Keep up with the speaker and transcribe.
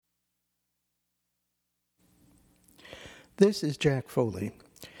This is Jack Foley.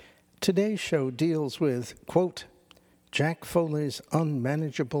 Today's show deals with, quote, Jack Foley's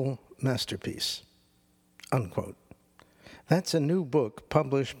unmanageable masterpiece, unquote. That's a new book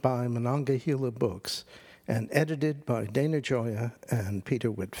published by Monongahela Books and edited by Dana Gioia and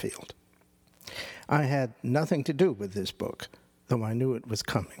Peter Whitfield. I had nothing to do with this book, though I knew it was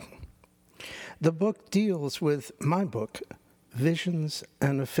coming. The book deals with my book, Visions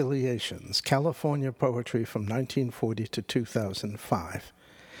and Affiliations, California Poetry from 1940 to 2005.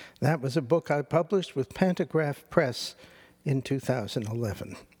 That was a book I published with Pantograph Press in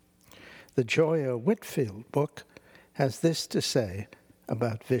 2011. The Gioia-Whitfield book has this to say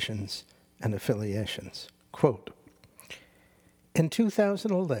about Visions and Affiliations. Quote, in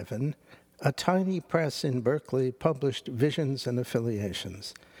 2011, a tiny press in Berkeley published Visions and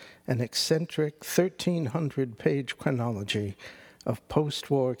Affiliations, an eccentric 1,300-page chronology of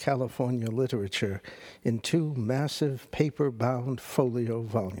post-war California literature in two massive paper-bound folio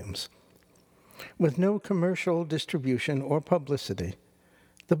volumes. With no commercial distribution or publicity,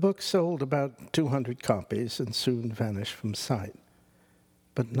 the book sold about 200 copies and soon vanished from sight,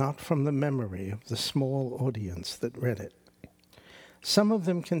 but not from the memory of the small audience that read it. Some of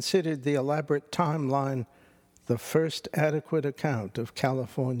them considered the elaborate timeline the first adequate account of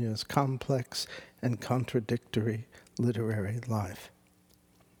California's complex and contradictory literary life.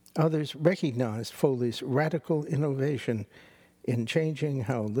 Others recognized Foley's radical innovation in changing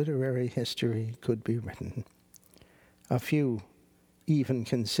how literary history could be written. A few even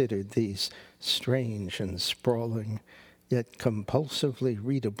considered these strange and sprawling, yet compulsively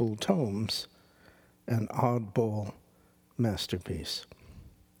readable tomes an oddball masterpiece.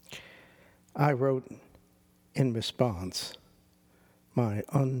 I wrote in response, my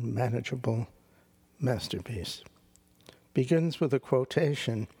unmanageable masterpiece begins with a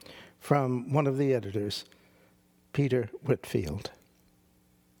quotation from one of the editors, Peter Whitfield.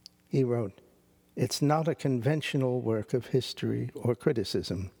 He wrote, "It's not a conventional work of history or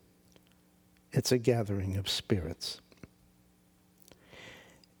criticism. It's a gathering of spirits."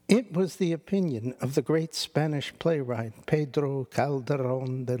 It was the opinion of the great Spanish playwright Pedro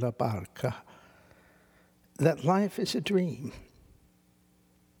Calderón de la Barca that life is a dream.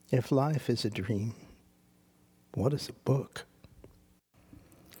 If life is a dream, what is a book?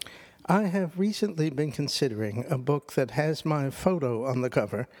 I have recently been considering a book that has my photo on the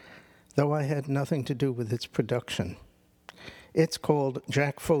cover, though I had nothing to do with its production. It's called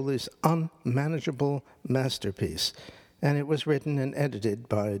Jack Foley's Unmanageable Masterpiece, and it was written and edited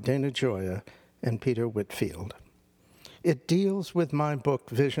by Dana Gioia and Peter Whitfield. It deals with my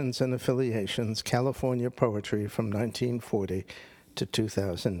book, Visions and Affiliations, California Poetry from 1940 to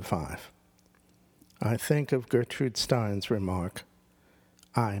 2005. I think of Gertrude Stein's remark,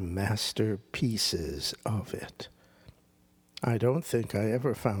 I master pieces of it. I don't think I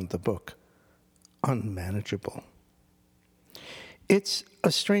ever found the book unmanageable. It's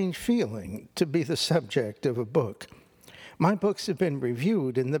a strange feeling to be the subject of a book. My books have been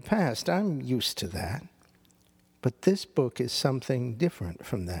reviewed in the past. I'm used to that. But this book is something different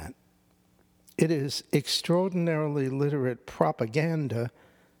from that. It is extraordinarily literate propaganda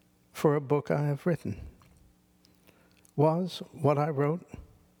for a book I have written. Was what I wrote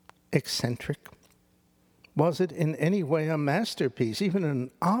eccentric? Was it in any way a masterpiece, even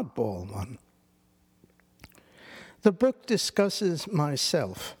an oddball one? The book discusses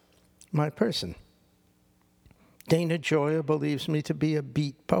myself, my person. Dana Gioia believes me to be a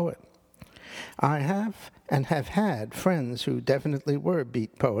beat poet. I have and have had friends who definitely were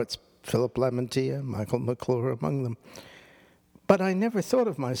beat poets, Philip Lamantia, Michael McClure among them. But I never thought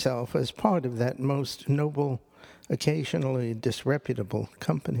of myself as part of that most noble, occasionally disreputable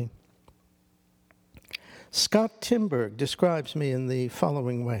company. Scott Timberg describes me in the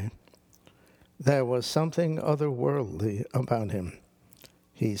following way. There was something otherworldly about him.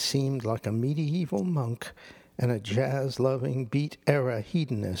 He seemed like a medieval monk and a jazz-loving beat-era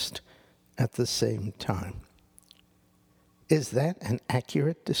hedonist at the same time. Is that an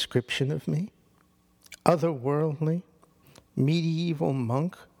accurate description of me? Otherworldly, medieval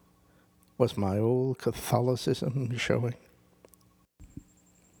monk? Was my old Catholicism showing?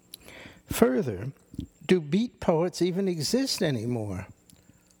 Further, do beat poets even exist anymore?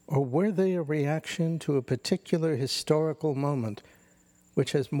 Or were they a reaction to a particular historical moment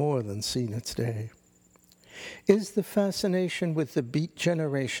which has more than seen its day? Is the fascination with the beat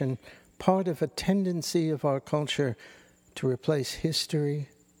generation part of a tendency of our culture to replace history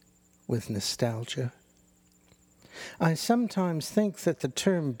with nostalgia? I sometimes think that the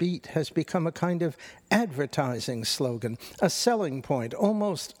term beat has become a kind of advertising slogan, a selling point,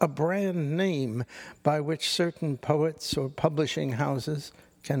 almost a brand name by which certain poets or publishing houses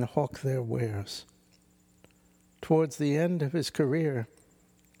can hawk their wares. Towards the end of his career,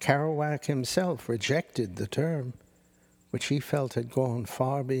 Kerouac himself rejected the term, which he felt had gone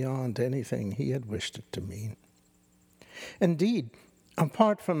far beyond anything he had wished it to mean. Indeed,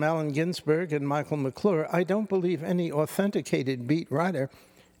 apart from Allen Ginsberg and Michael McClure, I don't believe any authenticated beat writer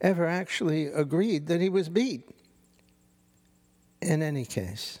ever actually agreed that he was beat. In any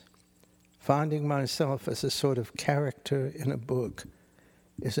case, finding myself as a sort of character in a book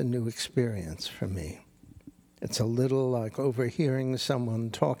is a new experience for me. It's a little like overhearing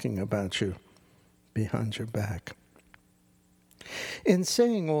someone talking about you behind your back. In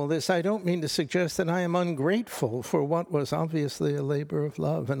saying all this, I don't mean to suggest that I am ungrateful for what was obviously a labor of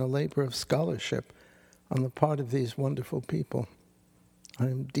love and a labor of scholarship on the part of these wonderful people. I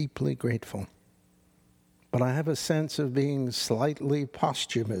am deeply grateful. But I have a sense of being slightly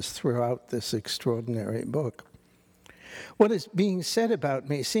posthumous throughout this extraordinary book. What is being said about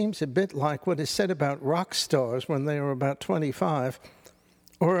me seems a bit like what is said about rock stars when they are about 25,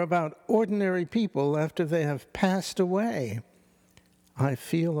 or about ordinary people after they have passed away. I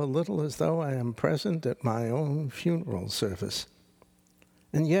feel a little as though I am present at my own funeral service.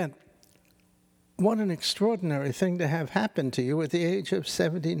 And yet, what an extraordinary thing to have happen to you at the age of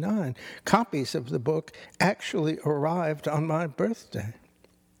 79. Copies of the book actually arrived on my birthday.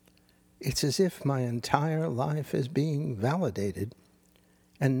 It's as if my entire life is being validated,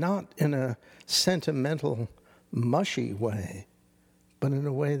 and not in a sentimental, mushy way, but in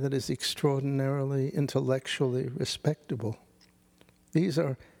a way that is extraordinarily intellectually respectable. These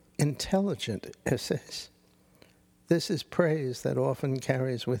are intelligent essays. This is praise that often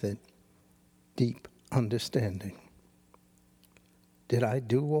carries with it deep understanding. Did I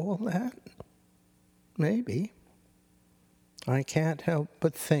do all that? Maybe. I can't help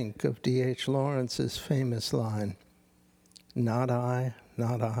but think of D.H. Lawrence's famous line, not I,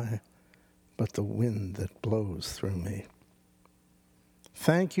 but the wind that blows through me.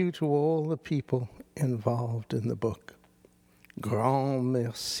 Thank you to all the people involved in the book. Grand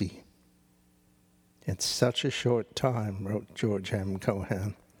merci. It's such a short time, wrote George M.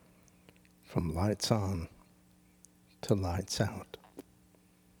 Cohan, from lights on to lights out.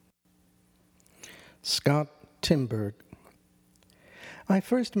 Scott Timberg. I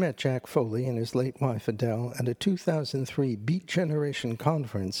first met Jack Foley and his late wife Adele at a 2003 Beat Generation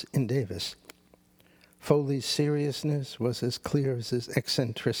conference in Davis. Foley's seriousness was as clear as his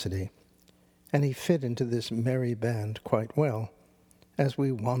eccentricity, and he fit into this merry band quite well as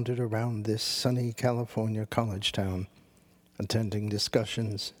we wandered around this sunny California college town, attending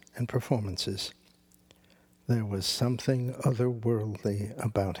discussions and performances. There was something otherworldly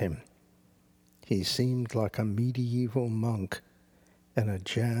about him. He seemed like a medieval monk and a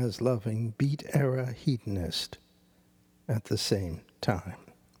jazz-loving, beat-era hedonist at the same time.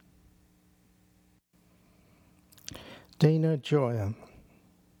 Dana Joya.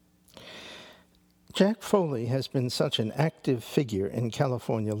 Jack Foley has been such an active figure in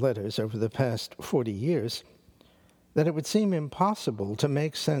California letters over the past 40 years that it would seem impossible to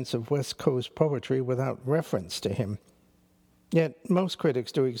make sense of West Coast poetry without reference to him. Yet most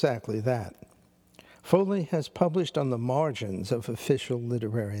critics do exactly that. Foley has published on the margins of official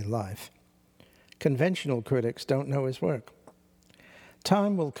literary life. Conventional critics don't know his work.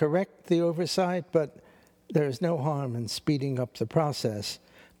 Time will correct the oversight, but there is no harm in speeding up the process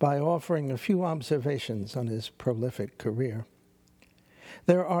by offering a few observations on his prolific career.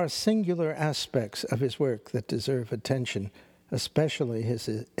 There are singular aspects of his work that deserve attention, especially his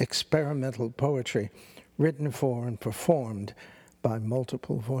experimental poetry, written for and performed by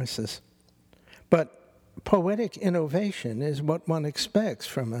multiple voices. But poetic innovation is what one expects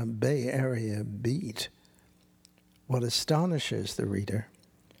from a Bay Area beat. What astonishes the reader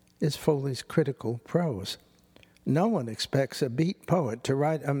is Foley's critical prose. No one expects a beat poet to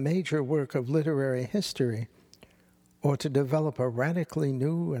write a major work of literary history or to develop a radically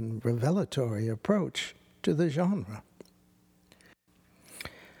new and revelatory approach to the genre.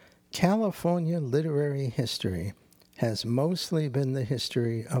 California literary history has mostly been the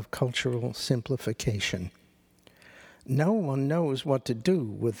history of cultural simplification. No one knows what to do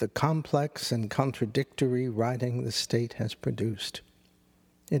with the complex and contradictory writing the state has produced.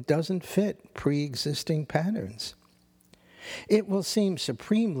 It doesn't fit pre-existing patterns. It will seem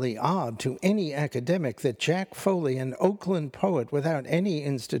supremely odd to any academic that Jack Foley, an Oakland poet without any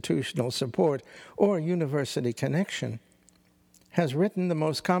institutional support or university connection, has written the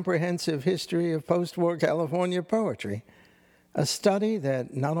most comprehensive history of post-war California poetry, a study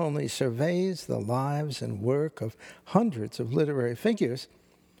that not only surveys the lives and work of hundreds of literary figures,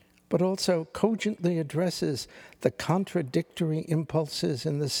 but also cogently addresses the contradictory impulses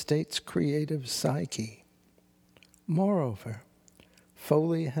in the state's creative psyche. Moreover,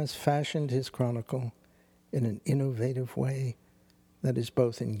 Foley has fashioned his chronicle in an innovative way that is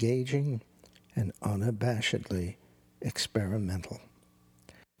both engaging and unabashedly experimental.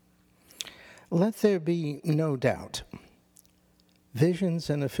 Let there be no doubt, visions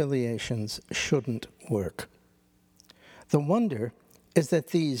and affiliations shouldn't work. The wonder is that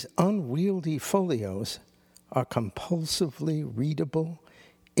these unwieldy folios are compulsively readable,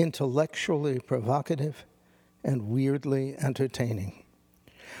 intellectually provocative, and weirdly entertaining.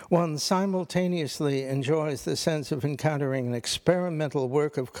 One simultaneously enjoys the sense of encountering an experimental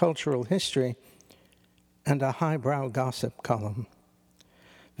work of cultural history and a highbrow gossip column.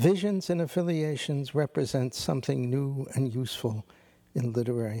 Visions and affiliations represent something new and useful in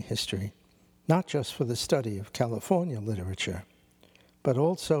literary history, not just for the study of California literature, but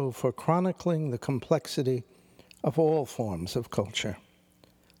also for chronicling the complexity of all forms of culture.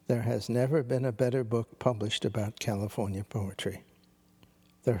 There has never been a better book published about California poetry.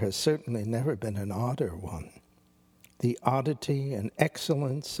 There has certainly never been an odder one. The oddity and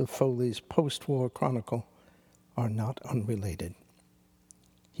excellence of Foley's post-war chronicle are not unrelated.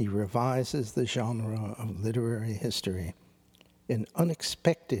 He revises the genre of literary history in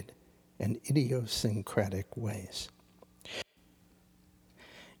unexpected and idiosyncratic ways.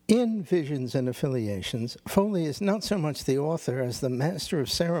 In Visions and Affiliations, Foley is not so much the author as the master of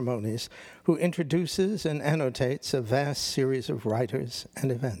ceremonies who introduces and annotates a vast series of writers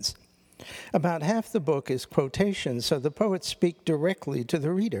and events. About half the book is quotation, so the poets speak directly to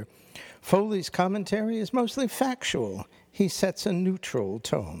the reader. Foley's commentary is mostly factual. He sets a neutral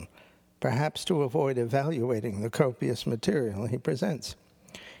tone, perhaps to avoid evaluating the copious material he presents.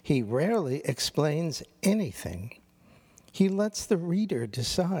 He rarely explains anything. He lets the reader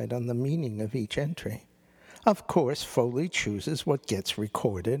decide on the meaning of each entry. Of course, Foley chooses what gets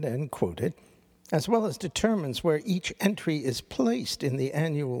recorded and quoted, as well as determines where each entry is placed in the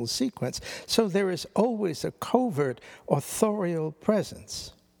annual sequence, so there is always a covert authorial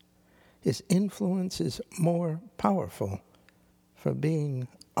presence. His influence is more powerful for being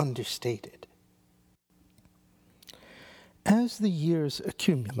understated. As the years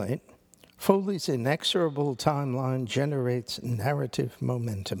accumulate, Foley's inexorable timeline generates narrative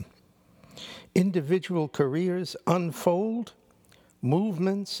momentum. Individual careers unfold,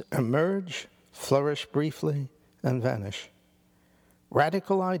 movements emerge, flourish briefly, and vanish.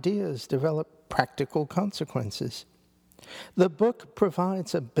 Radical ideas develop practical consequences. The book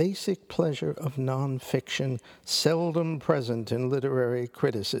provides a basic pleasure of nonfiction seldom present in literary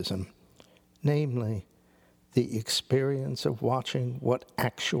criticism, namely, the experience of watching what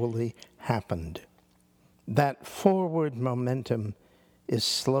actually happened. That forward momentum is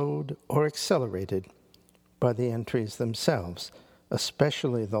slowed or accelerated by the entries themselves,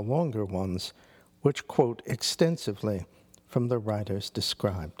 especially the longer ones, which quote extensively from the writers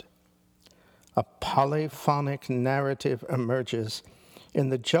described. A polyphonic narrative emerges in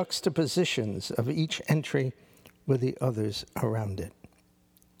the juxtapositions of each entry with the others around it.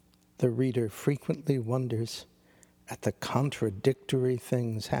 The reader frequently wonders at the contradictory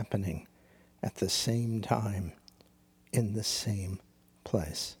things happening at the same time in the same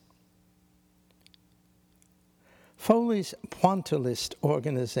place. Foley's pointillist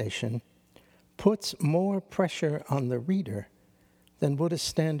organization puts more pressure on the reader than would a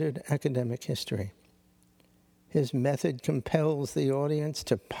standard academic history. His method compels the audience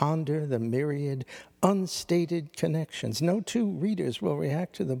to ponder the myriad unstated connections. No two readers will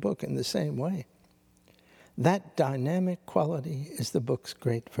react to the book in the same way. That dynamic quality is the book's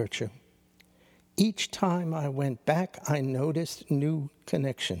great virtue. Each time I went back, I noticed new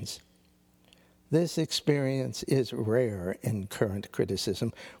connections. This experience is rare in current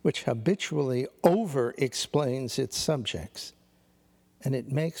criticism, which habitually over-explains its subjects, and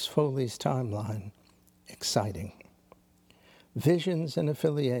it makes Foley's timeline exciting. Visions and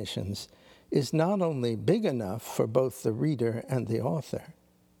Affiliations is not only big enough for both the reader and the author,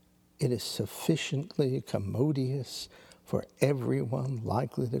 it is sufficiently commodious for everyone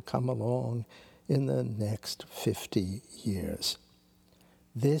likely to come along in the next 50 years.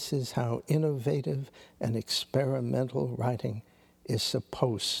 This is how innovative and experimental writing is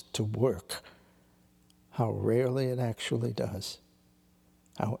supposed to work. How rarely it actually does.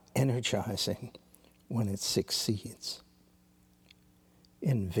 How energizing when it succeeds.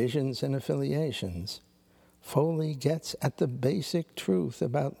 In Visions and Affiliations, Foley gets at the basic truth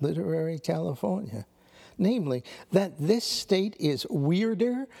about literary California, namely that this state is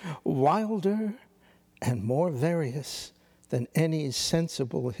weirder, wilder, and more various than any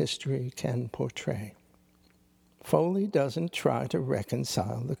sensible history can portray. Foley doesn't try to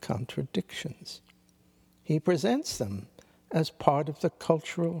reconcile the contradictions. He presents them as part of the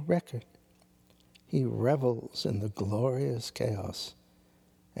cultural record. He revels in the glorious chaos,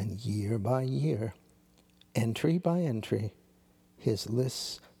 and year by year, entry by entry, his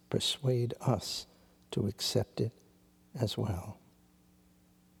lists persuade us to accept it as well.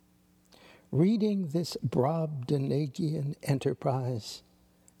 Reading this Brobdingnagian enterprise,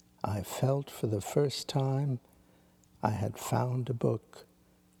 I felt for the first time I had found a book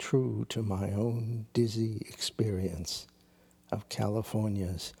true to my own dizzy experience of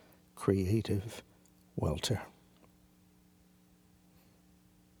California's creative welter.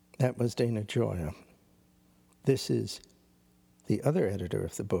 That was Dana Gioia. This is the other editor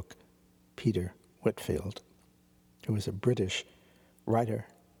of the book, Peter Whitfield, who is a British writer,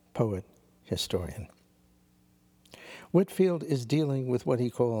 poet, historian. Whitfield is dealing with what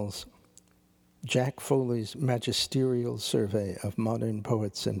he calls Jack Foley's magisterial survey of modern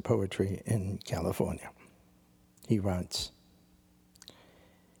poets and poetry in California. He writes,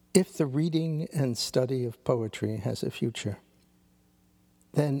 "If the reading and study of poetry has a future,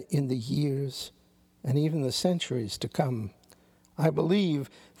 then in the years and even the centuries to come, I believe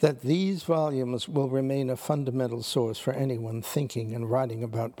that these volumes will remain a fundamental source for anyone thinking and writing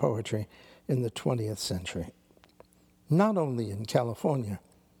about poetry in the 20th century, not only in California,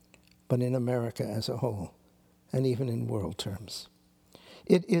 but in America as a whole, and even in world terms.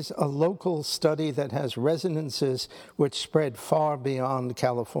 It is a local study that has resonances which spread far beyond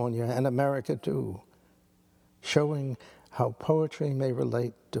California and America too, showing how poetry may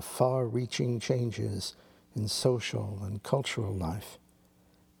relate to far-reaching changes in social and cultural life.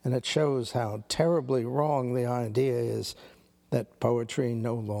 And it shows how terribly wrong the idea is that poetry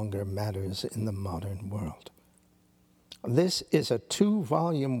no longer matters in the modern world. This is a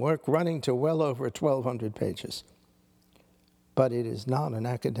 2-volume work running to well over 1,200 pages. But it is not an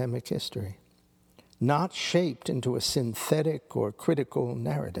academic history, not shaped into a synthetic or critical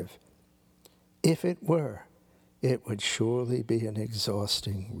narrative. If it were, it would surely be an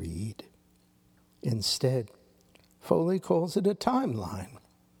exhausting read. Instead, Foley calls it a timeline,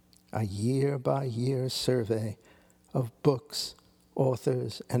 a year-by-year survey of books,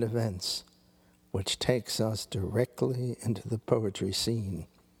 authors, and events, which takes us directly into the poetry scene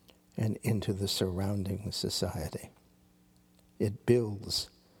and into the surrounding society. It builds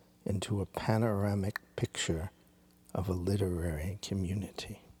into a panoramic picture of a literary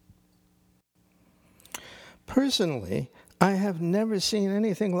community. Personally, I have never seen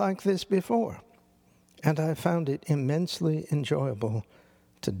anything like this before, and I found it immensely enjoyable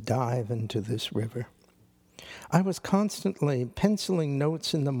to dive into this river. I was constantly penciling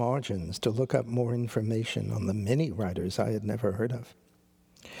notes in the margins to look up more information on the many writers I had never heard of.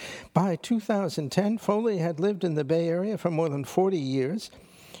 By 2010, Foley had lived in the Bay Area for more than 40 years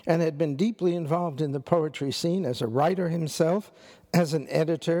and had been deeply involved in the poetry scene as a writer himself, as an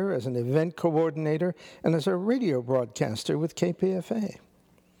editor, as an event coordinator, and as a radio broadcaster with KPFA.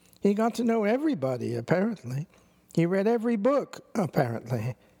 He got to know everybody, apparently. He read every book,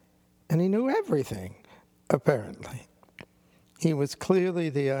 apparently. And he knew everything, apparently. He was clearly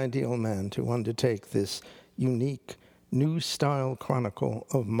the ideal man to undertake this unique, new-style chronicle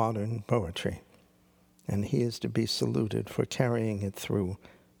of modern poetry. And he is to be saluted for carrying it through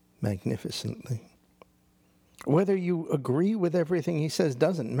magnificently. Whether you agree with everything he says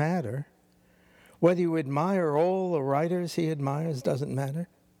doesn't matter. Whether you admire all the writers he admires doesn't matter.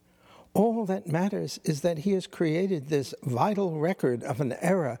 All that matters is that he has created this vital record of an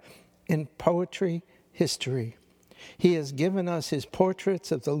era in poetry history. He has given us his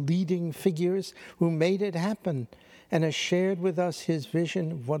portraits of the leading figures who made it happen and has shared with us his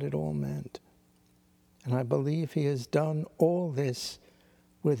vision of what it all meant. And I believe he has done all this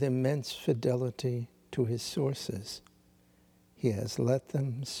with immense fidelity to his sources. He has let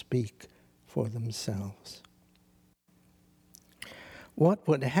them speak for themselves. What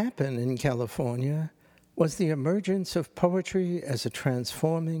would happen in California was the emergence of poetry as a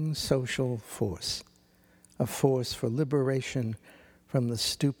transforming social force, a force for liberation from the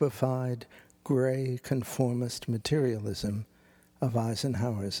stupefied, gray, conformist materialism of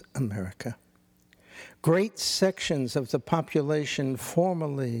Eisenhower's America. Great sections of the population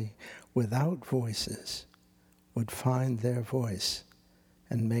formerly without voices would find their voice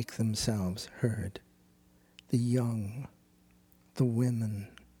and make themselves heard. The young, the women,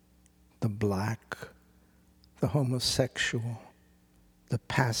 the black, the homosexual, the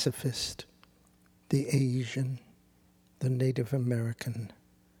pacifist, the Asian, the Native American,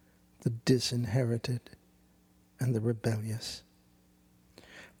 the disinherited, and the rebellious.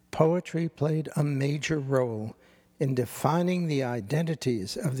 Poetry played a major role in defining the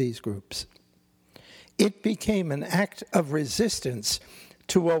identities of these groups. It became an act of resistance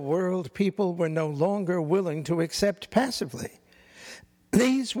to a world people were no longer willing to accept passively.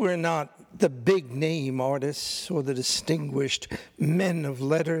 These were not the big-name artists or the distinguished men of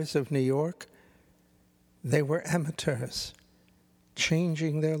letters of New York. They were amateurs,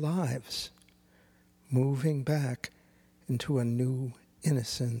 changing their lives, moving back into a new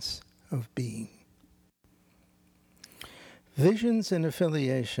innocence of being. Visions and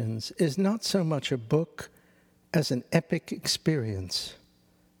Affiliations is not so much a book as an epic experience,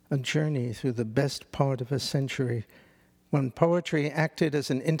 a journey through the best part of a century when poetry acted as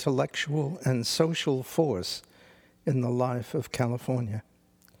an intellectual and social force in the life of California.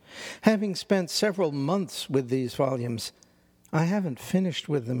 Having spent several months with these volumes, I haven't finished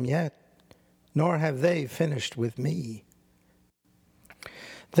with them yet, nor have they finished with me.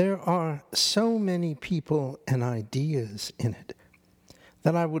 There are so many people and ideas in it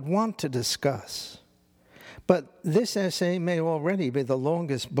that I would want to discuss. But this essay may already be the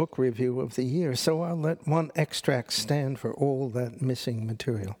longest book review of the year, so I'll let one extract stand for all that missing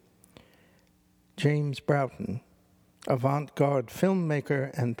material. James Broughton, avant-garde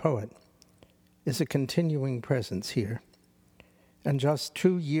filmmaker and poet, is a continuing presence here. And just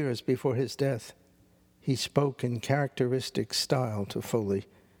 2 years before his death, he spoke in characteristic style to Foley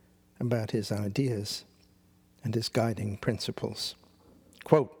about his ideas and his guiding principles.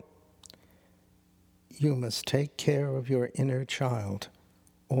 Quote, "You must take care of your inner child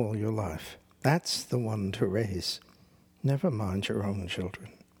all your life. That's the one to raise. Never mind your own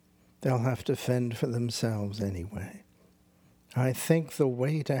children. They'll have to fend for themselves anyway. I think the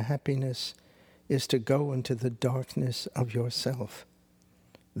way to happiness is to go into the darkness of yourself.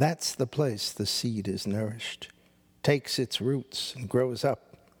 That's the place the seed is nourished, takes its roots and grows up,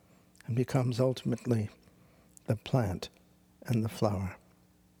 and becomes ultimately the plant and the flower.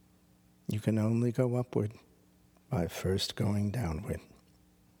 You can only go upward by first going downward.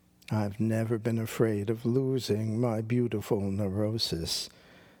 I've never been afraid of losing my beautiful neurosis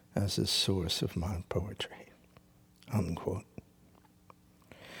as a source of my poetry." Unquote.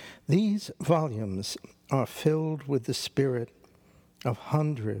 These volumes are filled with the spirit of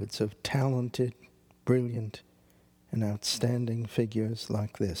hundreds of talented, brilliant, and outstanding figures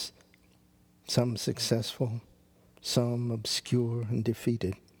like this, some successful, some obscure and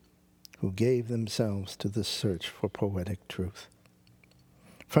defeated, who gave themselves to the search for poetic truth.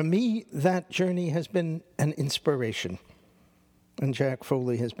 For me, that journey has been an inspiration, and Jack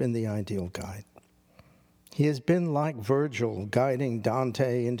Foley has been the ideal guide. He has been like Virgil guiding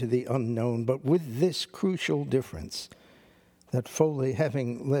Dante into the unknown, but with this crucial difference, that Foley,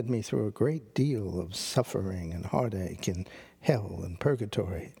 having led me through a great deal of suffering and heartache in hell and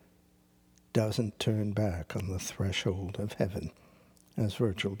purgatory, doesn't turn back on the threshold of heaven, as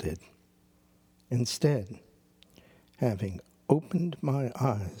Virgil did. Instead, having opened my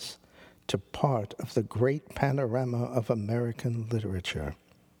eyes to part of the great panorama of American literature,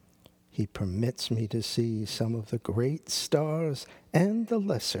 he permits me to see some of the great stars and the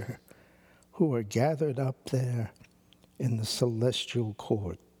lesser who are gathered up there in the celestial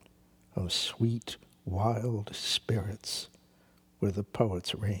court of sweet, wild spirits where the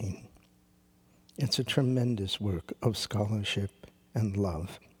poets reign. It's a tremendous work of scholarship and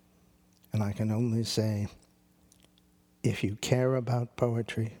love, and I can only say, if you care about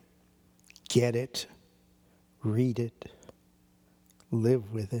poetry, get it, read it,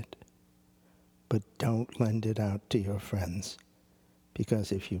 live with it, but don't lend it out to your friends,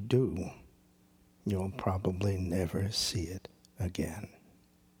 because if you do, you'll probably never see it again.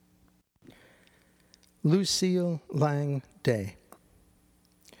 Lucille Lang Day.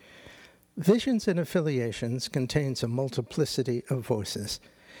 Visions and Affiliations contains a multiplicity of voices.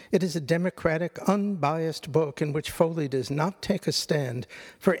 It is a democratic, unbiased book in which Foley does not take a stand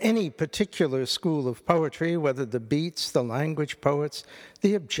for any particular school of poetry, whether the beats, the language poets,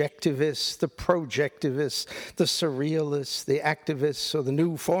 the objectivists, the projectivists, the surrealists, the activists, or the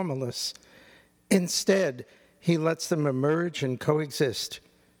new formalists. Instead, he lets them emerge and coexist,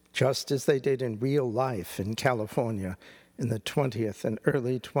 just as they did in real life in California in the 20th and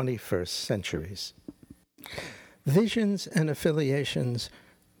early 21st centuries. Visions and Affiliations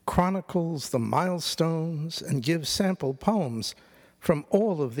chronicles the milestones and gives sample poems from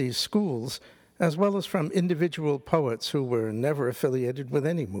all of these schools, as well as from individual poets who were never affiliated with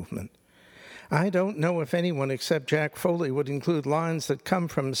any movement. I don't know if anyone except Jack Foley would include lines that come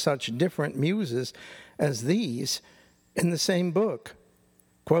from such different muses as these in the same book.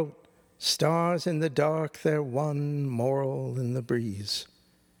 Quote, "Stars in the dark, they're one, moral in the breeze,"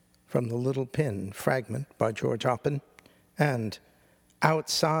 from The Little Pin fragment by George Oppen, and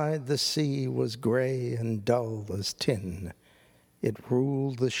 "Outside the sea was gray and dull as tin. It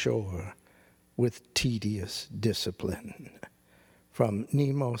ruled the shore with tedious discipline," from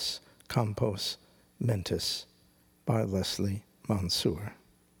Nemos Campos Mentis by Leslie Mansour.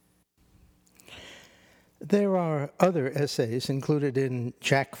 There are other essays included in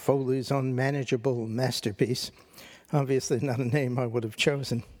Jack Foley's unmanageable masterpiece, obviously not a name I would have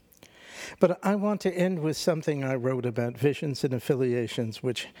chosen. But I want to end with something I wrote about visions and affiliations,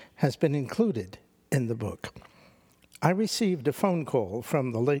 which has been included in the book. I received a phone call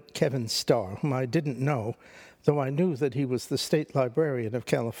from the late Kevin Starr, whom I didn't know, though I knew that he was the state librarian of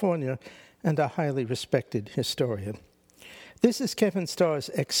California and a highly respected historian. This is Kevin Starr's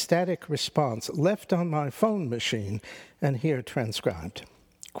ecstatic response left on my phone machine and here transcribed.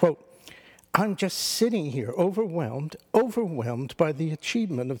 Quote, "I'm just sitting here overwhelmed by the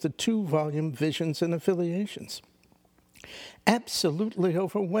achievement of the 2-volume Visions and Affiliations. Absolutely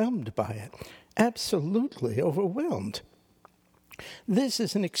overwhelmed by it. Absolutely overwhelmed. This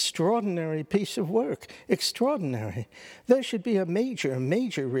is an extraordinary piece of work. Extraordinary. There should be a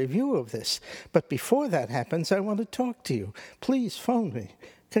major review of this. But before that happens, I want to talk to you. Please phone me.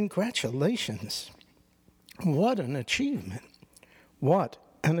 Congratulations." What an achievement. What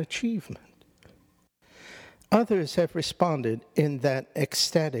an achievement. Others have responded in that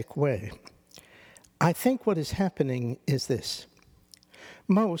ecstatic way. I think what is happening is this.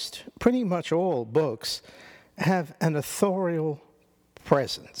 Most, pretty much all books have an authorial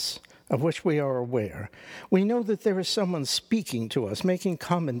presence of which we are aware. We know that there is someone speaking to us, making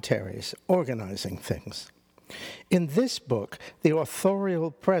commentaries, organizing things. In this book, the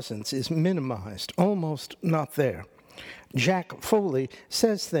authorial presence is minimized, almost not there. Jack Foley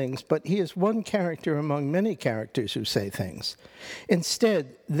says things, but he is one character among many characters who say things.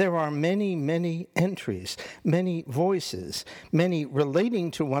 Instead, there are many entries, many voices, many relating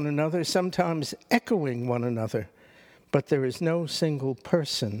to one another, sometimes echoing one another. But there is no single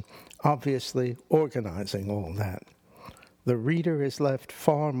person obviously organizing all that. The reader is left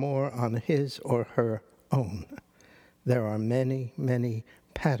far more on his or her own. There are many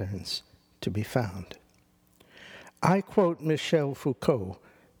patterns to be found. I quote Michel Foucault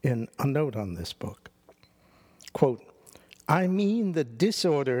in a note on this book. Quote, "I mean the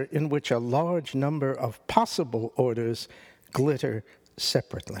disorder in which a large number of possible orders glitter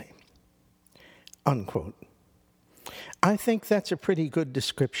separately." Unquote. I think that's a pretty good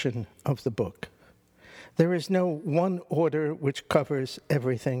description of the book. There is no one order which covers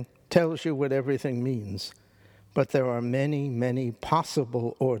everything, tells you what everything means, but there are many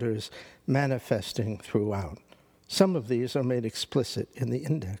possible orders manifesting throughout. Some of these are made explicit in the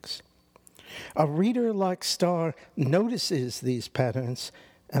index. A reader like Starr notices these patterns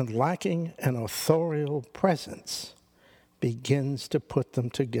and, lacking an authorial presence, begins to put them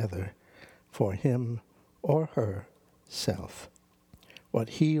together for him or herself. What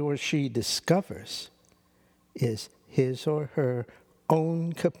he or she discovers is his or her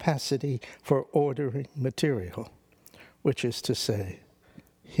own capacity for ordering material, which is to say,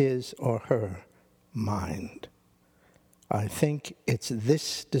 his or her mind. I think it's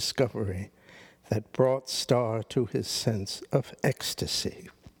this discovery that brought Starr to his sense of ecstasy.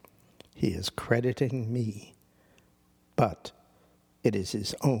 He is crediting me, but it is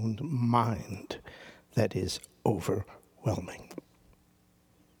his own mind that is overwhelming.